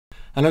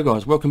Hello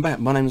guys, welcome back.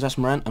 My name is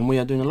Asmaran and we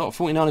are doing a lot of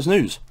 49ers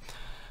news.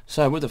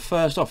 So with the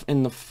first off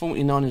in the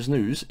 49ers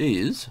news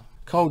is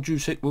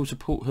Juszczyk will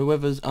support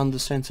whoever's under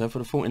centre for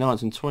the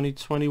 49ers in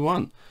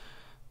 2021.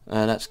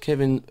 That's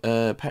Kevin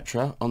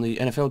Patra on the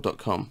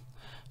NFL.com.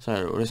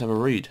 So let's have a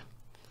read.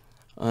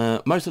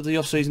 Most of the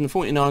off-season, the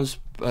 49ers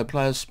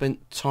players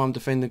spent time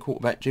defending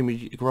quarterback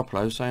Jimmy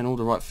Garoppolo, saying all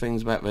the right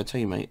things about their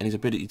teammate and his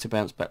ability to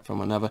bounce back from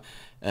another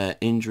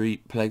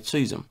injury-plagued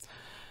season.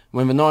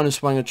 When the Niners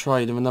swung a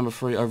trade of a number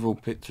 3 overall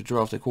pick to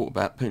draft their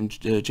quarterback, putting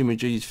Jimmy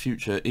G's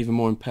future even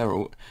more in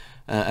peril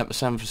at the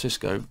San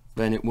Francisco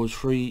than it was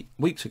 3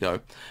 weeks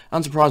ago.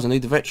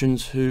 Unsurprisingly, the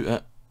veterans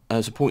who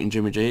are supporting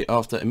Jimmy G,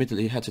 after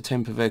admittedly had to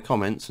temper their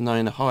comments,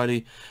 knowing a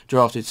highly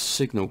drafted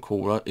signal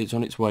caller is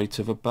on its way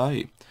to the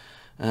Bay.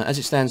 As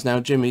it stands now,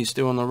 Jimmy is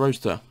still on the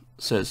roster,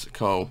 says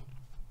Carl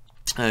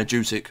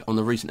Juszczyk on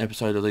the recent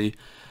episode of the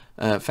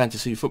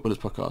Fantasy Footballers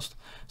podcast.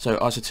 So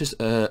I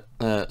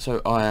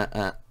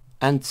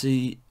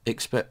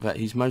expect that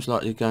he's most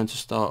likely going to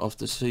start off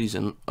the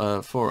season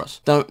for us.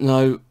 Don't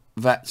know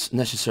that's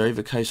necessarily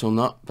the case or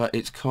not, but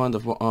it's kind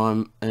of what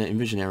I'm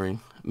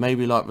envisioning.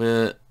 Maybe like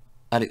the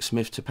Alex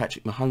Smith to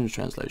Patrick Mahomes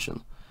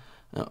translation.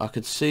 I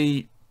could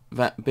see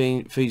that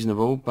being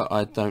feasible, but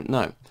I don't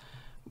know.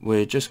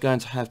 We're just going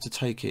to have to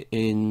take it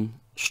in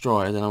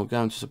stride, and I'm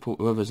going to support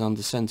whoever's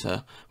under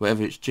centre,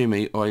 whether it's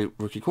Jimmy or a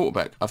rookie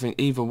quarterback. I think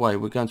either way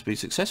we're going to be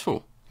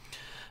successful.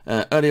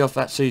 Early off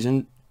that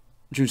season,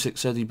 Juszczyk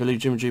said he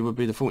believed Jimmy G would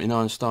be the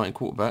 49ers starting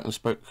quarterback and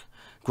spoke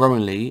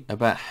growingly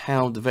about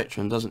how the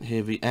veteran doesn't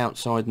hear the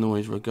outside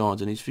noise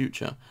regarding his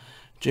future.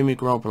 Jimmy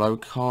Garoppolo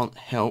can't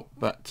help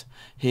but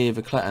hear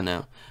the clatter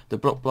now. The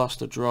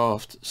blockbuster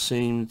draft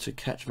seemed to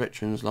catch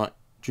veterans like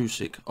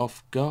Juszczyk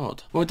off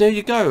guard. Well, there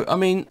you go. I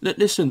mean,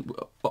 listen,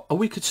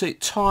 we could see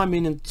it time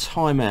in and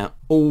time out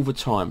all the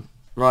time,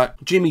 right?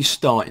 Jimmy's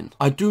starting.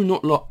 I do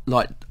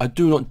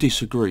not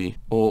disagree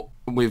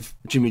with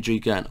Jimmy G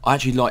going. I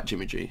actually like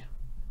Jimmy G.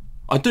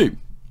 I do.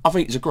 I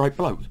think he's a great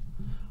bloke.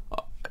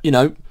 You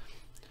know,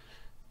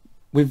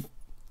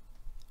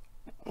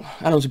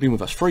 how long's he been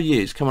with us? 3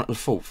 years, coming up to the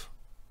 4th.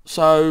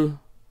 So,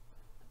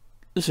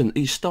 listen,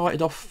 he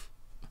started off.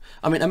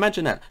 I mean,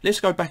 imagine that. Let's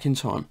go back in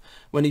time.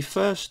 When he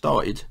first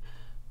started,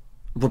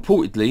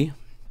 reportedly,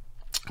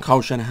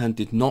 Kyle Shanahan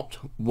did not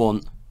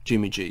want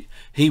Jimmy G.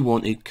 He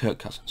wanted Kirk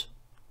Cousins,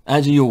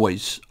 as he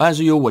always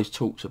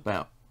talks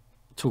about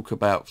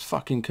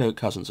fucking Kirk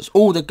Cousins. That's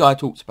all the guy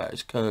talks about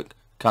is Kirk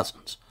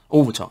Cousins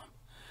all the time.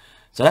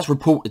 So that's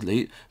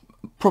reportedly,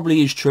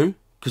 probably is true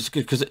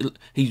because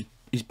he's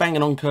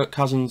banging on Kirk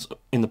Cousins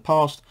in the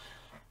past.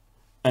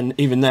 And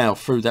even now,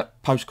 through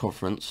that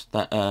post-conference,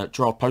 that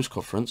draft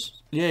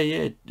post-conference,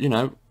 yeah, you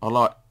know, I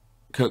like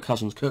Kirk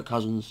Cousins. Kirk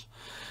Cousins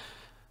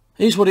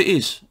is what it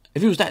is.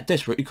 If he was that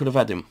desperate, he could have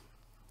had him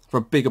for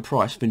a bigger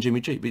price than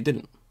Jimmy G, but he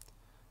didn't.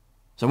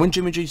 So when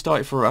Jimmy G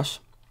started for us,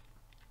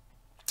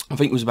 I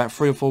think it was about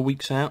 3 or 4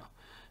 weeks out,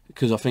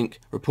 because I think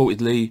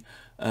reportedly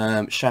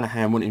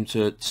Shanahan wanted him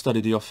to study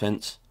the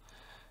offense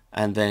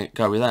and then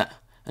go with that.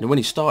 And when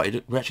he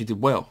started, we actually did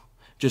well,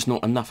 just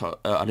not enough.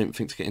 I didn't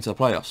think to get into the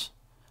playoffs.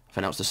 I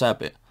think that was the sad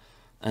bit.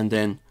 And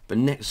then the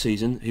next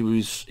season he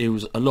was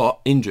a lot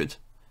injured,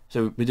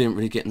 so we didn't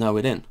really get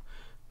nowhere then.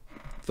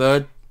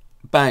 Third,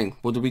 bang,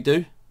 what did we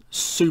do?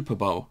 Super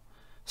Bowl.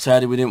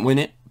 Sadly we didn't win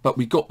it, but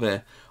we got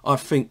there. I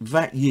think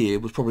that year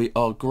was probably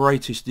our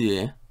greatest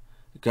year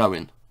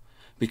going,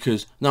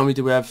 because not only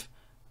did we have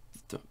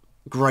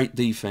great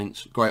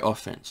defense, great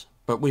offense,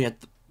 but we had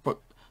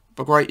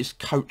the greatest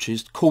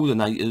coaches,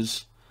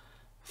 coordinators,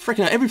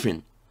 freaking out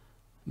everything,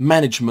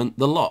 management,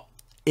 the lot.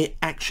 It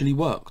actually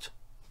worked.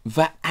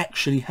 That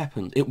actually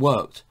happened. It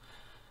worked.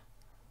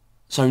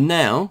 So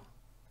now,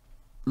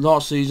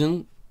 last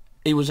season,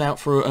 he was out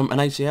for an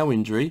ACL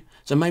injury,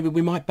 so maybe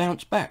we might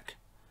bounce back.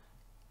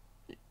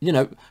 You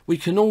know, we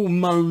can all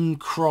moan,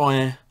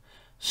 cry,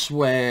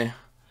 swear,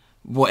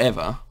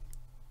 whatever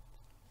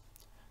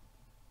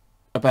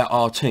about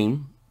our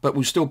team, but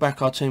we'll still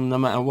back our team no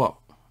matter what.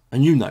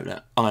 And you know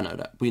that. I know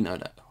that. We know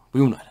that. We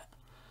all know that.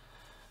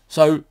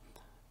 So,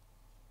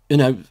 you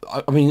know,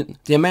 I mean,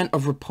 the amount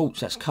of reports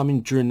that's coming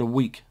during the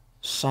week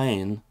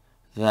saying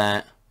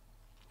that,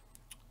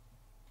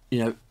 you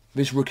know,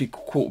 this rookie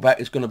quarterback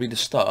is going to be the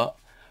start,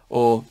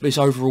 or this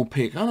overall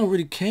pick. I don't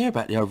really care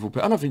about the overall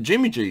pick. I don't think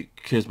Jimmy G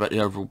cares about the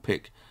overall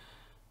pick.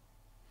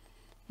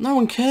 No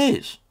one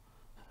cares.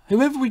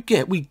 Whoever we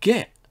get, we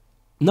get.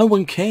 No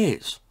one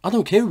cares. I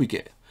don't care who we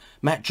get.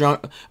 Matt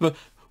Jones. But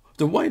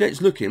the way that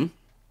it's looking,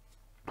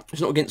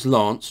 it's not against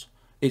Lance.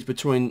 It's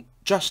between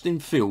Justin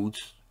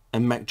Fields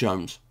and Mac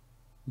Jones.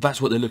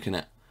 That's what they're looking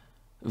at.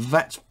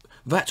 That's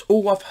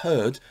all I've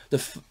heard.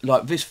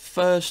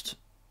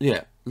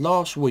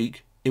 Last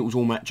week it was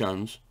all Mac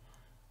Jones.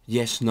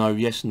 Yes, no,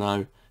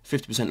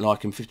 50%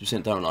 like him,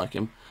 50% don't like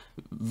him.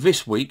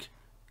 This week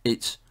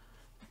it's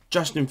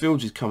Justin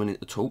Fields is coming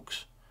into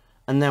talks,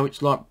 and now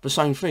it's like the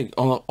same thing.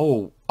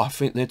 Oh, I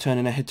think they're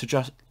turning their head to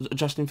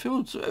Justin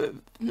Fields.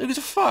 Who gives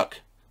a fuck?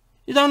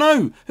 You don't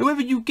know.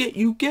 Whoever you get,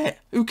 you get.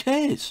 Who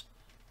cares?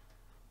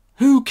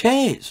 Who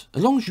cares?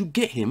 As long as you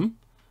get him.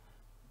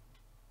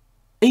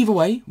 Either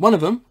way, one of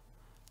them,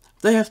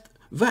 they have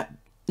that.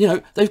 You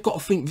know, they've got to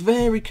think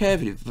very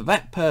carefully. For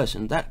that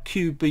person, that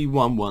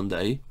QB1 one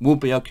day will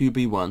be our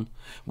QB1.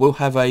 Will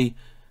have a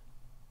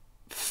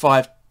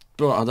 5, I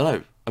don't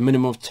know, a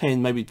minimum of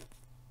 10, maybe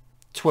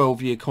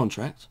 12-year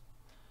contract.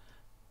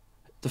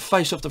 The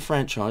face of the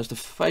franchise, the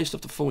face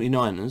of the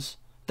 49ers.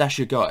 That's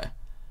your guy.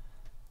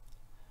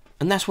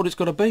 And that's what it's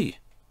got to be.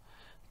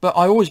 But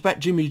I always back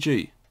Jimmy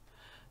G.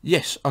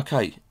 Yes,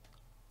 okay.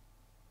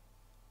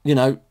 You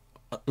know,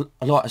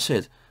 like I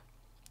said,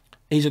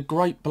 he's a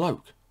great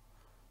bloke.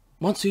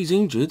 Once he's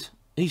injured,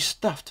 he's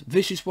stuffed.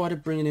 This is why they're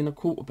bringing in a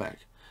quarterback.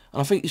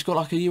 And I think he's got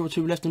like a year or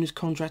two left on his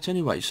contract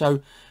anyway.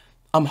 So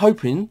I'm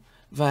hoping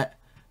that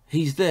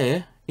he's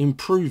there,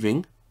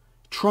 improving,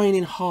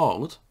 training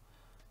hard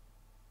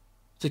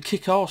to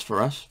kick ass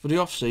for us for the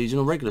off-season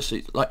or regular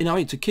season. Like, you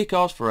know, to kick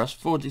ass for us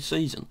for the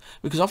season.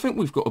 Because I think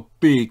we've got a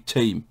big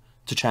team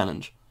to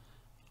challenge.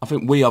 I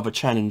think we are the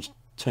challenge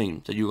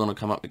team that you're going to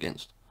come up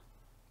against.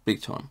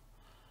 Big time.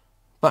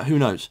 But who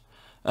knows?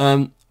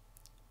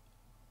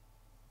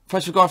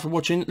 Thanks for guys for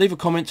watching. Leave a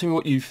comment, tell me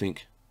what you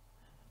think.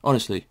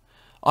 Honestly,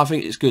 I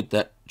think it's good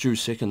that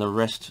Juszczyk and the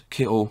rest,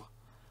 Kittle,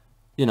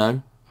 you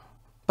know,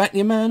 back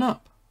your man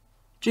up.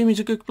 Jimmy's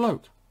a good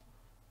bloke.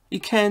 He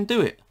can do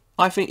it.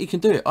 I think he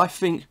can do it. I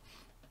think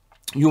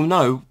you'll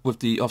know with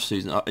the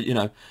off-season, you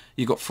know,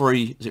 you've got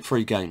 3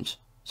 games.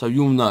 So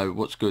you'll know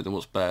what's good and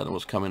what's bad and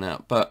what's coming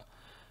out. But,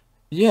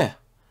 yeah.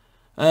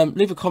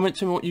 Leave a comment,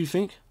 tell me what you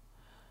think.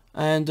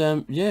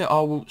 And, yeah,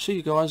 I will see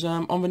you guys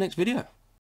on the next video.